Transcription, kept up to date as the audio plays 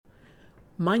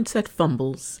Mindset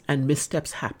fumbles and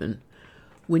missteps happen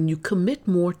when you commit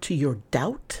more to your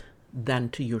doubt than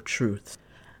to your truth.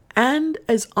 And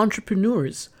as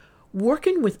entrepreneurs,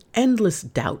 working with endless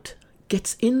doubt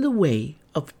gets in the way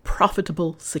of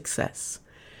profitable success.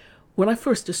 When I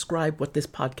first described what this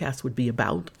podcast would be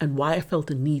about and why I felt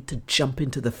a need to jump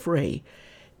into the fray,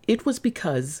 it was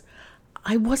because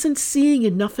I wasn't seeing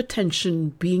enough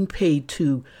attention being paid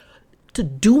to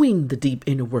doing the deep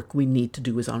inner work we need to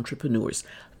do as entrepreneurs,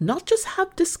 not just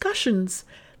have discussions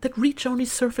that reach only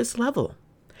surface level.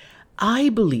 I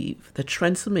believe that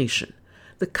transformation,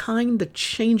 the kind that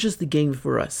changes the game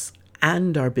for us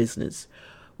and our business,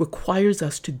 requires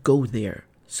us to go there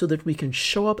so that we can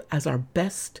show up as our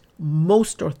best,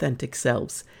 most authentic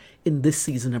selves in this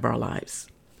season of our lives.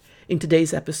 In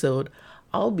today's episode,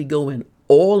 I'll be going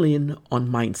all in on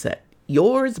mindset.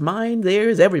 Yours, mine,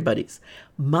 theirs, everybody's.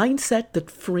 Mindset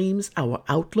that frames our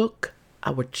outlook,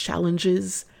 our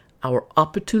challenges, our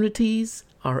opportunities,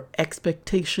 our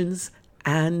expectations,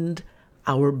 and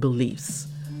our beliefs.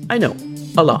 I know,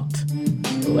 a lot.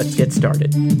 So let's get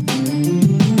started.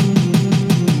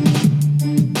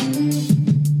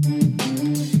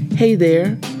 Hey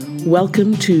there.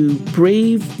 Welcome to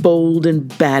Brave, Bold, and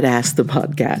Badass, the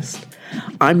podcast.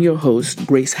 I'm your host,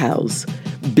 Grace Howes,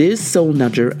 biz soul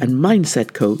nudger and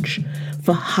mindset coach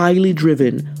for highly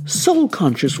driven,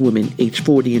 soul-conscious women age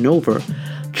 40 and over,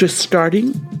 just starting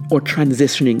or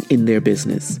transitioning in their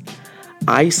business.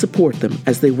 I support them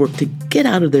as they work to get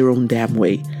out of their own damn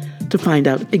way to find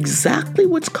out exactly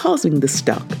what's causing the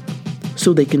stuck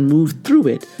so they can move through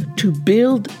it to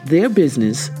build their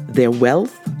business, their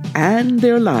wealth, and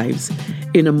their lives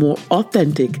in a more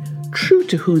authentic, true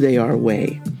to who they are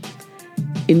way.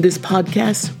 In this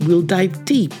podcast, we'll dive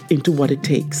deep into what it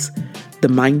takes, the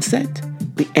mindset,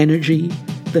 the energy,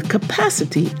 the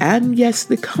capacity, and yes,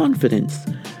 the confidence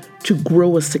to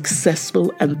grow a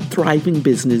successful and thriving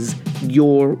business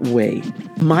your way.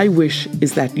 My wish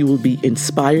is that you will be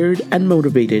inspired and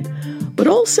motivated, but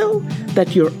also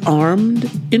that you're armed,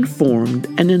 informed,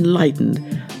 and enlightened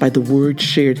by the words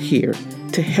shared here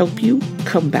to help you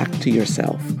come back to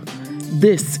yourself.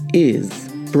 This is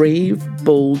Brave,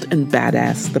 Bold, and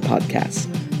Badass, the podcast.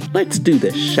 Let's do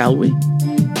this, shall we?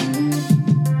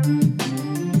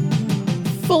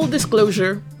 Full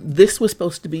disclosure, this was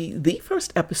supposed to be the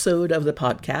first episode of the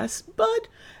podcast, but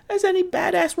as any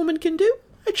badass woman can do,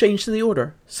 I changed the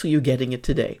order, so you're getting it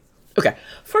today. Okay,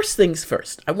 first things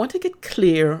first, I want to get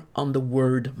clear on the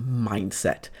word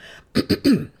mindset.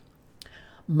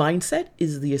 Mindset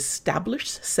is the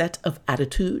established set of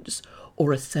attitudes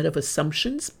or a set of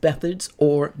assumptions, methods,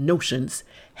 or notions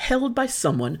held by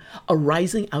someone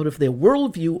arising out of their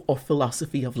worldview or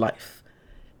philosophy of life.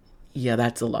 Yeah,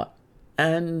 that's a lot.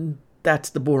 And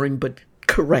that's the boring but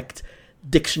correct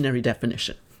dictionary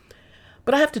definition.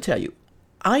 But I have to tell you,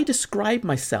 I describe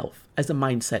myself as a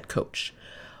mindset coach.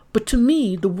 But to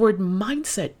me, the word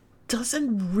mindset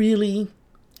doesn't really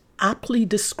aptly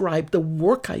describe the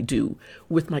work I do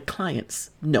with my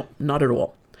clients. No, not at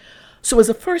all. So as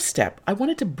a first step, I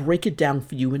wanted to break it down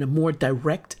for you in a more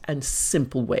direct and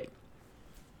simple way.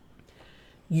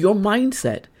 Your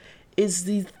mindset is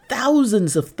the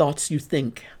thousands of thoughts you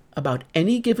think about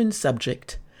any given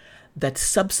subject that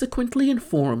subsequently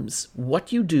informs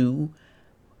what you do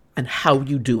and how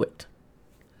you do it.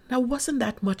 Now, wasn't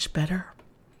that much better?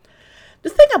 The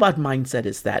thing about mindset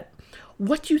is that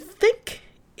what you think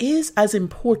is as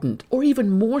important or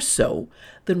even more so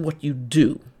than what you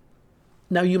do.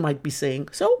 Now you might be saying,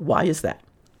 so why is that?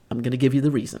 I'm going to give you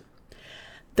the reason.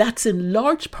 That's in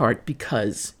large part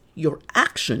because your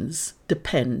actions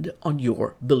depend on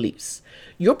your beliefs.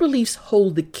 Your beliefs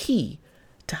hold the key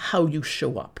to how you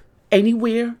show up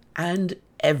anywhere and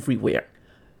everywhere.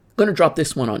 I'm going to drop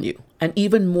this one on you. An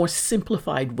even more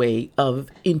simplified way of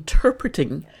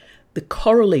interpreting the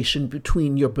correlation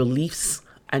between your beliefs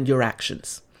and your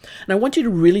actions. And I want you to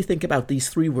really think about these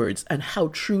three words and how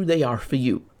true they are for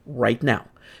you right now.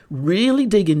 Really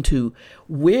dig into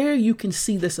where you can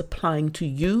see this applying to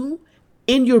you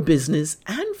in your business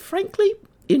and, frankly,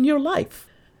 in your life.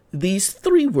 These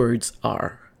three words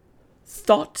are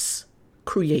thoughts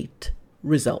create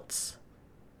results.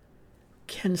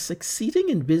 Can succeeding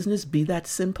in business be that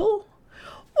simple?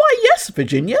 Why, yes,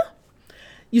 Virginia.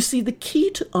 You see, the key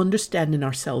to understanding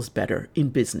ourselves better in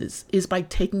business is by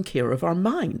taking care of our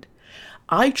mind.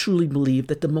 I truly believe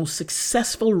that the most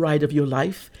successful ride of your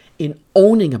life in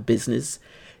owning a business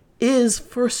is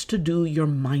first to do your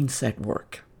mindset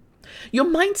work. Your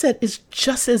mindset is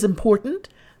just as important,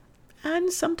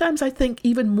 and sometimes I think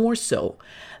even more so,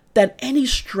 that any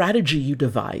strategy you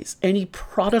devise, any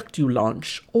product you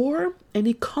launch, or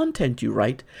any content you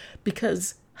write,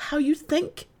 because how you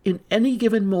think in any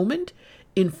given moment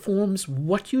informs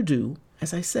what you do,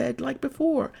 as I said like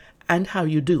before, and how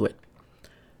you do it.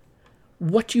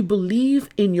 What you believe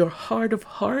in your heart of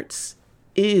hearts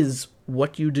is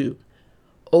what you do.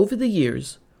 Over the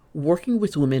years, working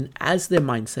with women as their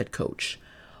mindset coach,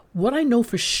 what I know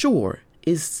for sure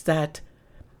is that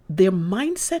their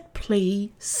mindset plays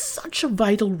such a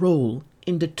vital role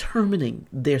in determining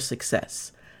their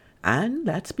success. And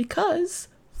that's because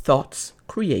thoughts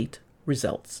create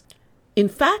results. In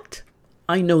fact,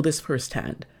 I know this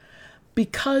firsthand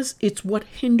because it's what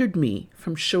hindered me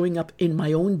from showing up in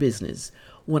my own business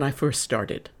when I first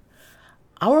started.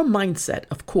 Our mindset,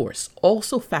 of course,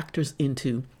 also factors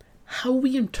into how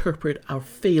we interpret our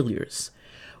failures,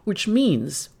 which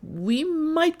means we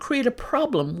might create a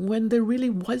problem when there really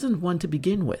wasn't one to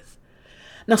begin with.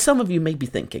 Now, some of you may be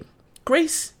thinking,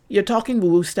 Grace, you're talking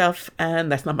woo-woo stuff,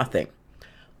 and that's not my thing.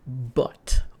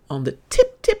 But on the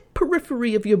tip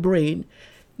periphery of your brain,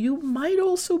 you might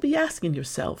also be asking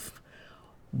yourself,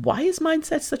 why is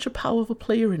mindset such a powerful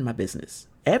player in my business?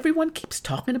 Everyone keeps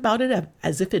talking about it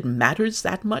as if it matters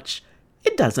that much.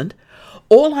 It doesn't.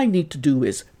 All I need to do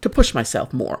is to push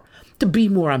myself more, to be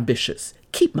more ambitious,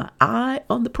 keep my eye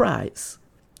on the prize.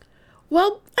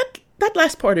 Well, that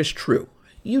last part is true.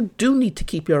 You do need to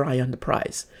keep your eye on the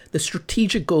prize, the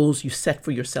strategic goals you set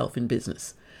for yourself in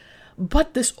business.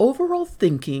 But this overall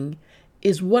thinking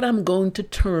is what I'm going to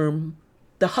term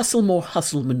the hustle more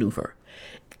hustle maneuver,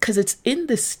 because it's in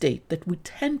this state that we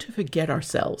tend to forget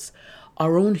ourselves,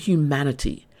 our own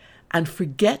humanity, and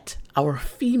forget our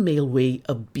female way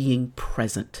of being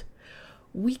present.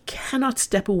 We cannot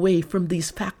step away from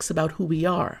these facts about who we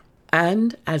are.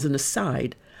 And as an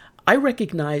aside, I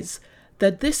recognize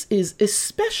that this is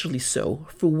especially so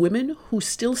for women who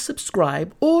still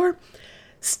subscribe or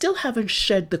still haven't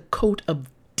shed the coat of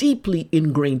deeply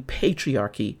ingrained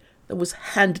patriarchy that was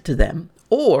handed to them,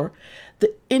 or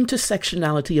the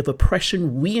intersectionality of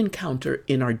oppression we encounter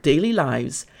in our daily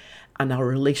lives and our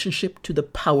relationship to the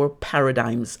power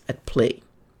paradigms at play.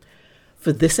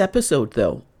 For this episode,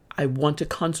 though, I want to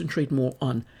concentrate more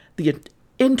on the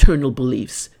internal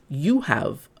beliefs you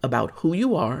have about who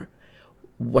you are,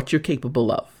 what you're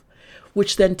capable of,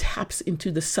 which then taps into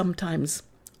the sometimes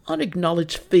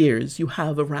unacknowledged fears you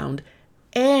have around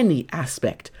any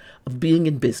aspect of being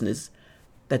in business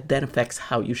that then affects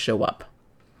how you show up.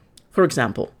 For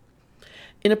example,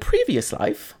 in a previous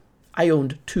life, I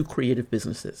owned 2 creative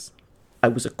businesses. I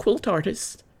was a quilt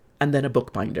artist and then a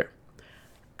bookbinder.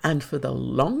 And for the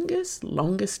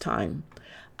longest time,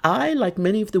 I, like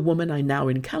many of the women I now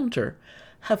encounter,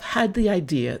 have had the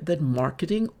idea that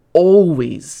marketing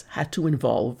always had to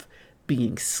involve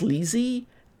being sleazy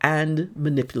and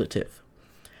manipulative.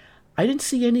 I didn't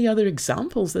see any other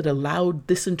examples that allowed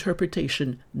this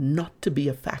interpretation not to be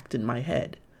a fact in my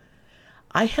head.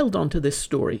 I held on to this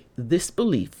story, this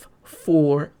belief,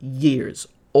 for years,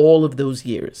 all of those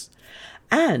years.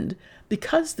 And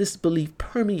because this belief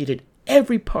permeated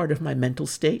every part of my mental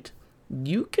state,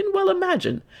 you can well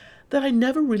imagine that I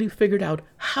never really figured out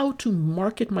how to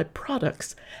market my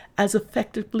products as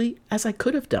effectively as I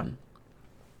could have done.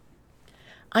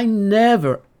 I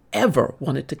never, ever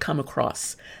wanted to come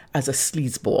across as a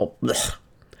sleazeball. Blech.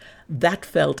 That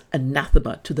felt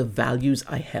anathema to the values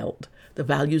I held, the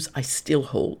values I still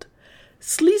hold.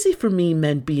 Sleazy for me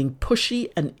meant being pushy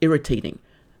and irritating,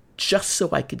 just so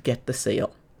I could get the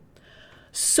sale.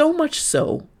 So much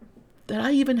so that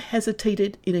I even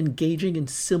hesitated in engaging in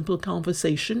simple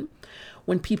conversation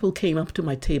when people came up to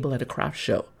my table at a craft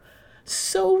show,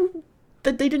 so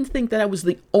that they didn't think that I was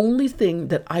the only thing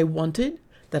that I wanted,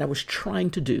 that I was trying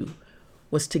to do,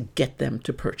 was to get them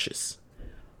to purchase.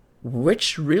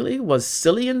 Which really was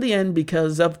silly in the end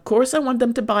because, of course, I want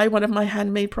them to buy one of my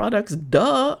handmade products,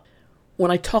 duh! When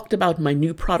I talked about my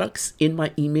new products in my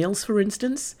emails, for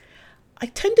instance, I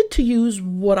tended to use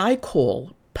what I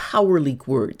call power leak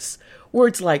words.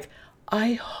 Words like,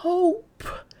 I hope,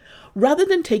 rather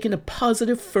than taking a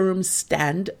positive, firm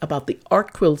stand about the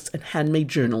art quilts and handmade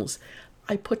journals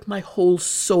I put my whole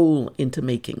soul into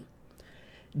making.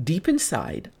 Deep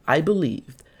inside, I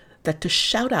believed that to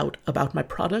shout out about my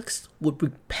products would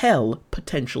repel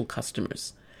potential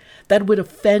customers, that would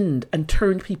offend and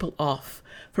turn people off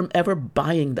from ever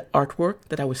buying the artwork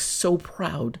that I was so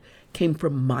proud came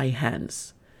from my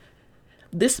hands.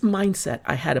 This mindset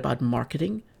I had about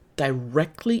marketing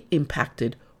directly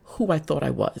impacted who I thought I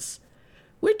was,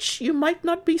 which you might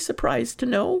not be surprised to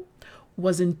know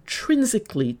was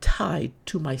intrinsically tied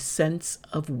to my sense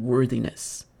of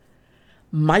worthiness.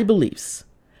 My beliefs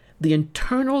the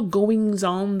internal goings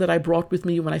on that I brought with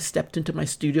me when I stepped into my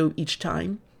studio each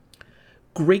time,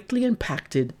 greatly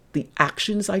impacted the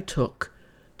actions I took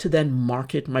to then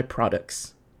market my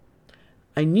products.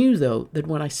 I knew, though, that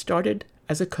when I started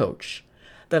as a coach,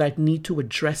 that I'd need to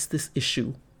address this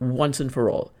issue once and for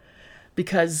all,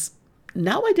 because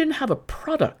now I didn't have a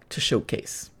product to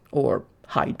showcase or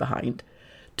hide behind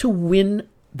to win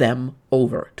them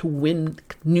over, to win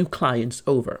new clients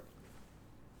over.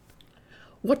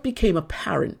 What became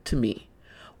apparent to me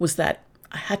was that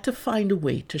I had to find a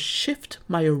way to shift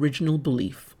my original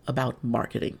belief about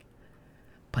marketing.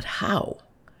 But how?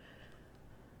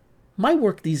 My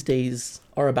work these days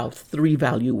are about 3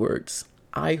 value words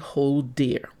I hold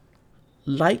dear: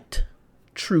 light,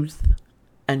 truth,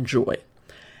 and joy.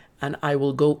 And I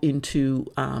will go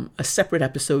into a separate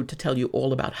episode to tell you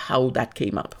all about how that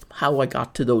came up, how I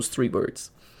got to those 3 words.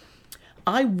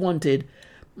 I wanted,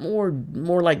 more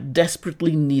like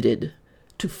desperately needed,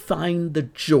 to find the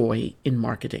joy in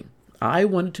marketing. I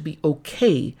wanted to be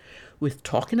okay with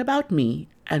talking about me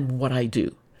and what I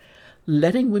do,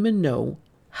 letting women know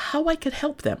how I could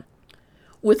help them,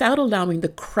 without allowing the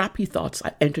crappy thoughts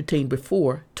I entertained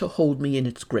before to hold me in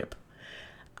its grip.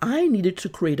 I needed to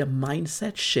create a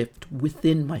mindset shift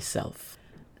within myself.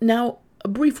 Now, a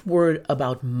brief word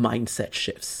about mindset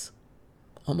shifts.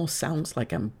 Almost sounds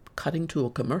like I'm cutting to a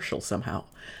commercial somehow.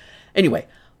 Anyway,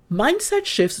 mindset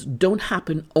shifts don't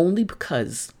happen only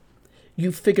because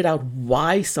you've figured out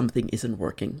why something isn't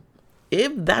working.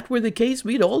 If that were the case,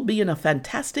 we'd all be in a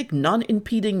fantastic,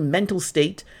 non-impeding mental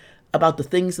state about the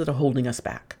things that are holding us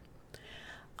back.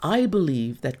 I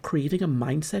believe that creating a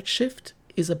mindset shift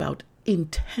is about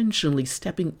intentionally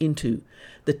stepping into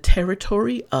the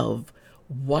territory of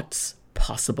what's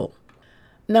possible.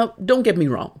 Now, don't get me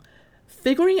wrong.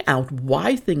 Figuring out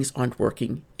why things aren't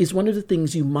working is one of the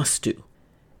things you must do.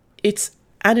 It's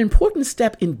an important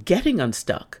step in getting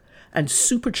unstuck and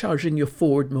supercharging your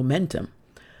forward momentum.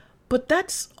 But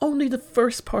that's only the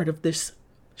first part of this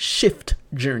shift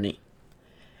journey.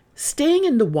 Staying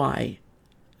in the why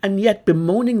and yet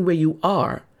bemoaning where you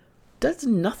are does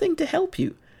nothing to help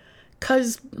you.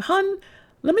 'Cause, hun,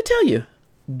 let me tell you,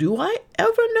 do I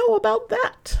ever know about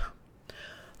that?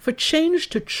 For change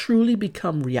to truly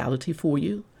become reality for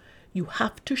you, you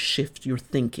have to shift your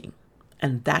thinking.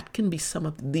 And that can be some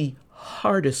of the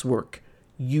hardest work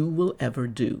you will ever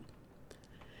do.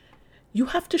 You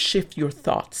have to shift your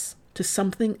thoughts to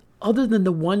something other than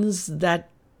the ones that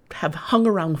have hung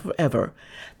around forever,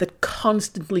 that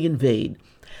constantly invade,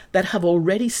 that have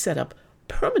already set up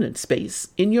permanent space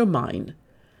in your mind,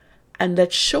 and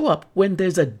that show up when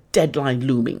there's a deadline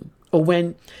looming, or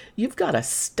when you've got a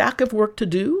stack of work to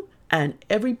do and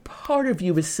every part of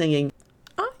you is saying,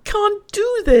 I can't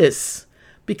do this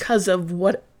because of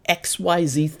what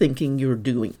XYZ thinking you're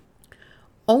doing.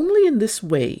 Only in this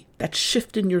way, that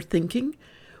shift in your thinking,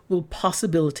 will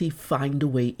possibility find a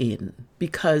way in,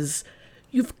 because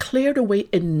you've cleared away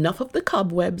enough of the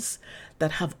cobwebs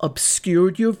that have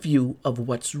obscured your view of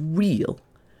what's real,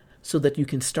 so that you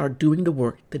can start doing the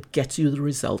work that gets you the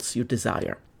results you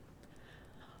desire.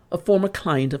 A former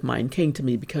client of mine came to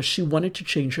me because she wanted to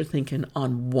change her thinking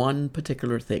on one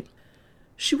particular thing.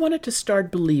 She wanted to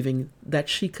start believing that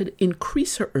she could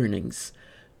increase her earnings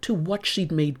to what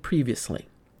she'd made previously.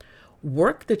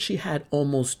 Work that she had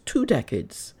almost 2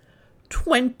 decades,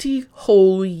 20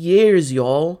 whole years,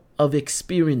 y'all, of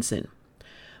experience in.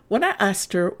 When I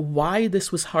asked her why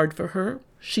this was hard for her,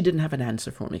 she didn't have an answer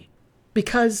for me.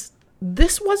 Because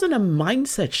this wasn't a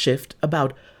mindset shift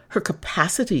about her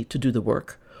capacity to do the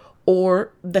work,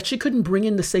 or that she couldn't bring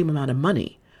in the same amount of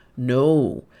money.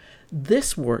 No,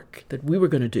 this work that we were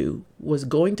going to do was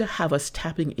going to have us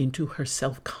tapping into her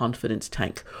self-confidence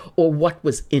tank, or what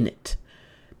was in it,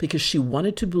 because she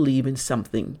wanted to believe in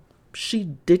something she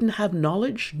didn't have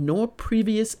knowledge nor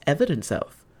previous evidence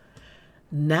of.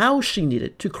 Now she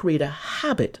needed to create a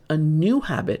habit, a new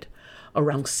habit,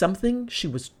 around something she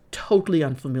was totally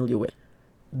unfamiliar with.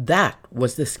 That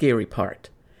was the scary part.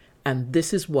 And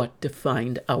this is what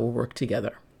defined our work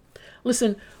together.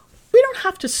 Listen, we don't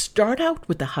have to start out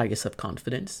with the highest of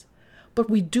confidence, but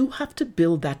we do have to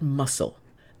build that muscle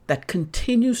that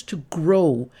continues to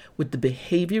grow with the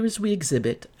behaviors we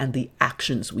exhibit and the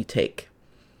actions we take.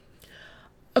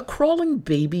 A crawling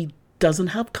baby doesn't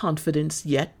have confidence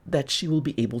yet that she will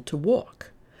be able to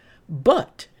walk,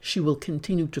 but she will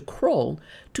continue to crawl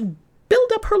to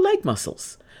build up her leg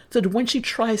muscles, so that when she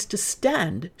tries to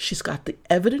stand, she's got the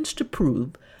evidence to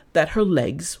prove that her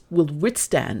legs will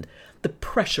withstand the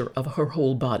pressure of her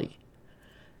whole body.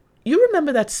 You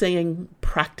remember that saying,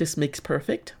 practice makes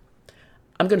perfect?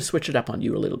 I'm going to switch it up on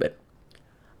you a little bit.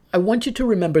 I want you to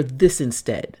remember this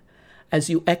instead as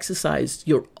you exercise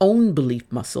your own belief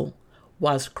muscle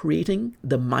whilst creating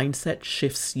the mindset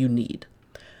shifts you need.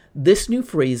 This new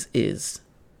phrase is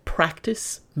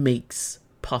practice makes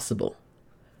possible.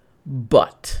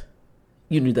 But,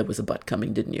 you knew there was a but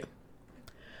coming, didn't you?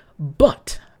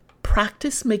 But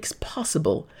practice makes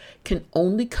possible can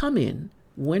only come in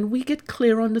when we get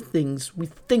clear on the things we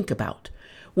think about,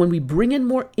 when we bring in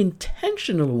more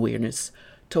intentional awareness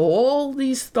to all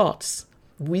these thoughts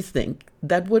we think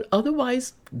that would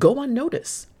otherwise go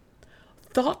unnoticed.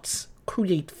 Thoughts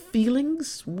create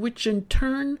feelings, which in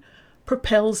turn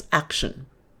propels action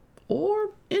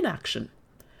or inaction.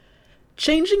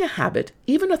 Changing a habit,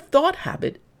 even a thought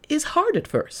habit, is hard at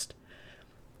first.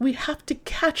 We have to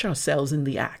catch ourselves in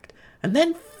the act and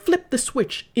then flip the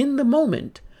switch in the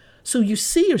moment so you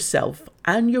see yourself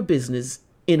and your business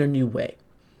in a new way.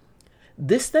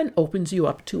 This then opens you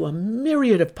up to a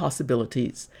myriad of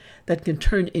possibilities that can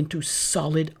turn into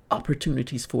solid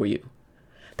opportunities for you,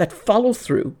 that follow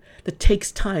through, that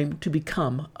takes time to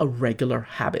become a regular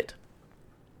habit.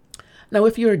 Now,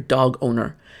 if you're a dog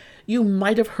owner, you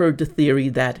might have heard the theory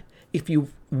that if you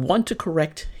want to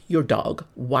correct your dog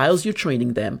whilst you're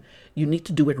training them, you need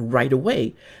to do it right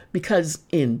away, because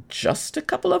in just a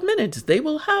couple of minutes, they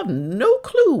will have no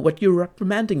clue what you're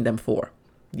reprimanding them for.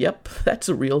 Yep, that's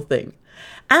a real thing.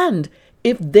 And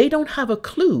if they don't have a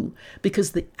clue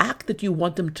because the act that you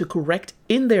want them to correct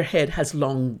in their head has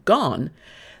long gone,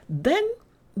 then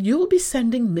you'll be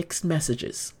sending mixed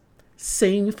messages,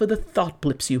 same for the thought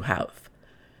blips you have.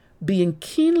 Being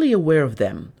keenly aware of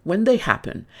them when they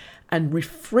happen and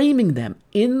reframing them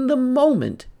in the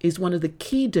moment is one of the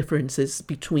key differences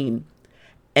between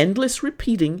endless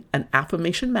repeating an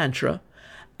affirmation mantra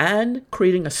and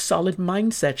creating a solid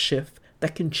mindset shift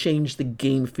that can change the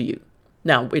game for you.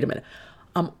 Now, wait a minute.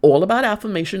 I'm all about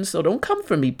affirmations, so don't come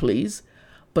for me, please.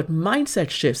 But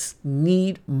mindset shifts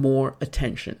need more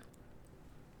attention.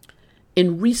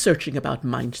 In researching about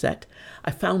mindset,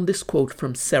 I found this quote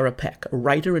from Sarah Peck, a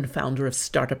writer and founder of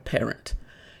Startup Parent.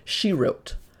 She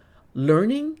wrote,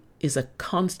 "Learning is a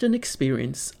constant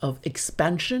experience of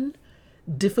expansion,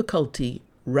 difficulty,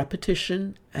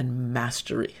 repetition, and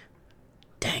mastery."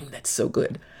 Dang, that's so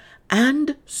good.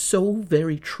 And so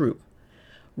very true.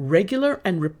 Regular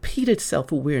and repeated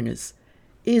self-awareness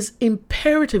is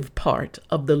imperative part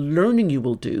of the learning you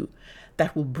will do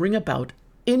that will bring about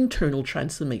internal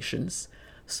transformations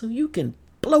so you can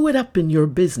blow it up in your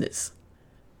business.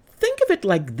 Think of it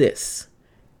like this.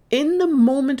 In the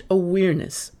moment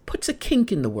awareness puts a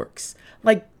kink in the works,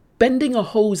 like bending a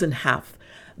hose in half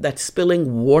that's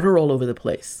spilling water all over the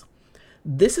place.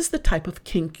 This is the type of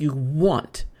kink you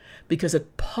want because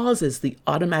it pauses the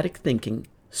automatic thinking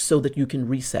so that you can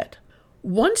reset.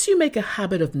 Once you make a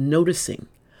habit of noticing,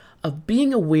 of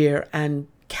being aware and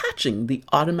catching the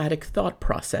automatic thought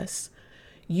process,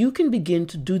 you can begin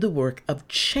to do the work of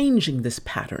changing this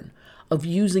pattern, of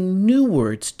using new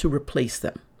words to replace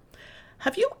them.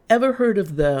 Have you ever heard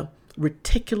of the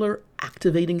reticular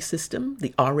activating system,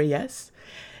 the RAS?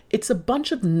 It's a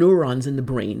bunch of neurons in the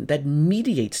brain that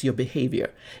mediates your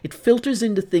behavior. It filters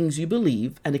into things you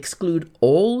believe and excludes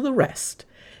all the rest.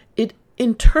 It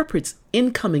interprets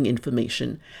incoming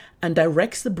information and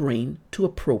directs the brain to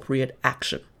appropriate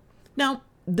action. Now,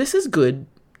 this is good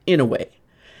in a way.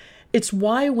 It's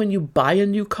why when you buy a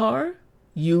new car,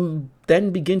 you then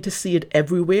begin to see it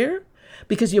everywhere,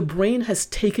 because your brain has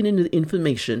taken in the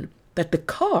information that the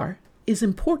car is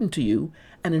important to you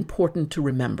and important to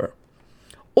remember.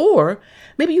 Or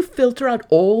maybe you filter out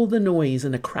all the noise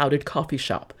in a crowded coffee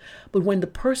shop, but when the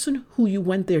person who you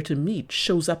went there to meet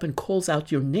shows up and calls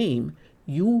out your name,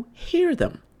 you hear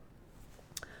them.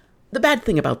 The bad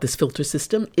thing about this filter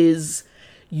system is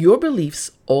your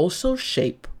beliefs also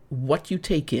shape what you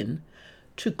take in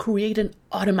to create an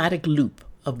automatic loop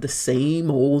of the same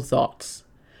old thoughts.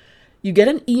 You get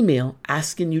an email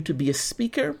asking you to be a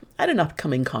speaker at an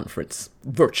upcoming conference,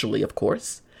 virtually, of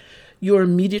course. Your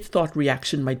immediate thought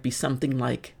reaction might be something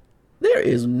like, "There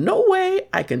is no way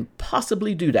I can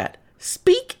possibly do that.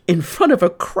 Speak in front of a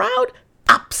crowd?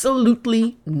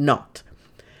 Absolutely not."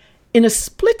 In a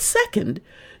split second,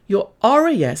 your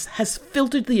RAS has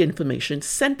filtered the information,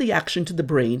 sent the action to the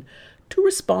brain to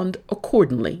respond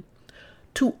accordingly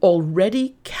to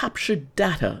already captured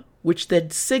data, which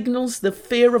then signals the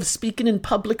fear of speaking in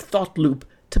public thought loop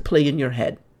to play in your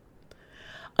head.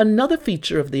 Another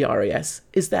feature of the RAS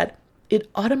is that it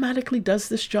automatically does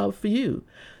this job for you.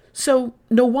 So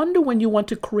no wonder when you want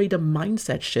to create a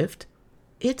mindset shift,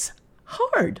 it's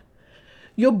hard.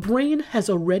 Your brain has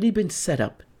already been set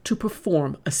up to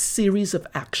perform a series of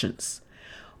actions.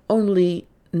 Only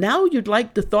now you'd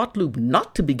like the thought loop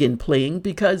not to begin playing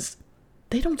because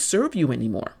they don't serve you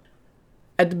anymore.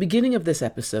 At the beginning of this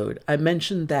episode, I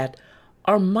mentioned that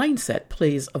our mindset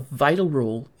plays a vital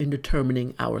role in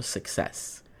determining our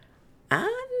success and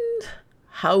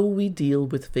how we deal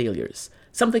with failures,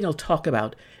 something I'll talk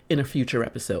about in a future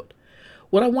episode.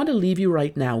 What I want to leave you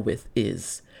right now with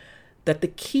is that the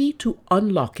key to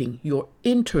unlocking your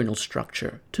internal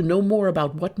structure to know more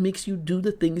about what makes you do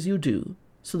the things you do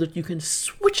so that you can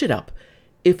switch it up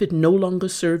if it no longer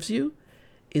serves you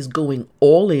is going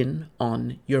all in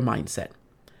on your mindset.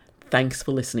 Thanks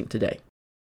for listening today.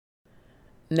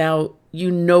 Now,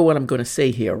 you know what I'm going to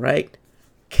say here, right?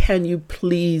 Can you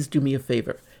please do me a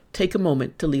favor? Take a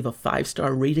moment to leave a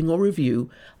 5-star rating or review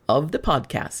of the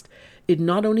podcast. It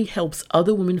not only helps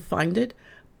other women find it,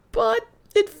 but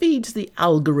it feeds the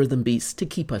algorithm beast to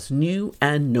keep us new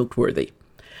and noteworthy.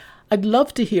 I'd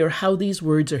love to hear how these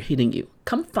words are hitting you.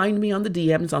 Come find me on the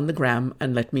DMs on the gram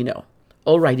and let me know.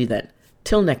 Alrighty then.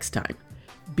 Till next time.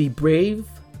 Be brave,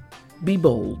 be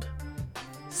bold,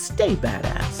 stay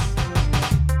badass.